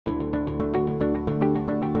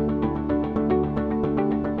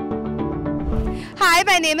Hi,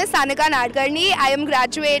 my name is Sanika Nadkarni. I am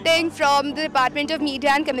graduating from the Department of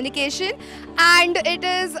Media and Communication, and it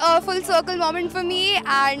is a full circle moment for me,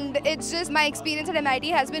 and it's just my experience at MIT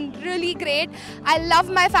has been really great. I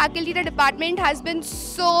love my faculty. The department has been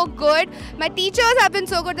so good. My teachers have been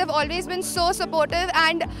so good. They've always been so supportive,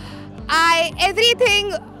 and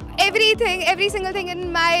every single thing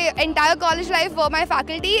in my entire college life were my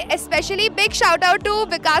faculty. Especially big shout out to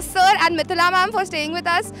Vikas sir and Mithila ma'am for staying with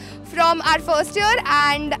us from our first year,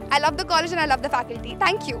 and I love the college and I love the faculty.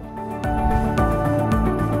 Thank you.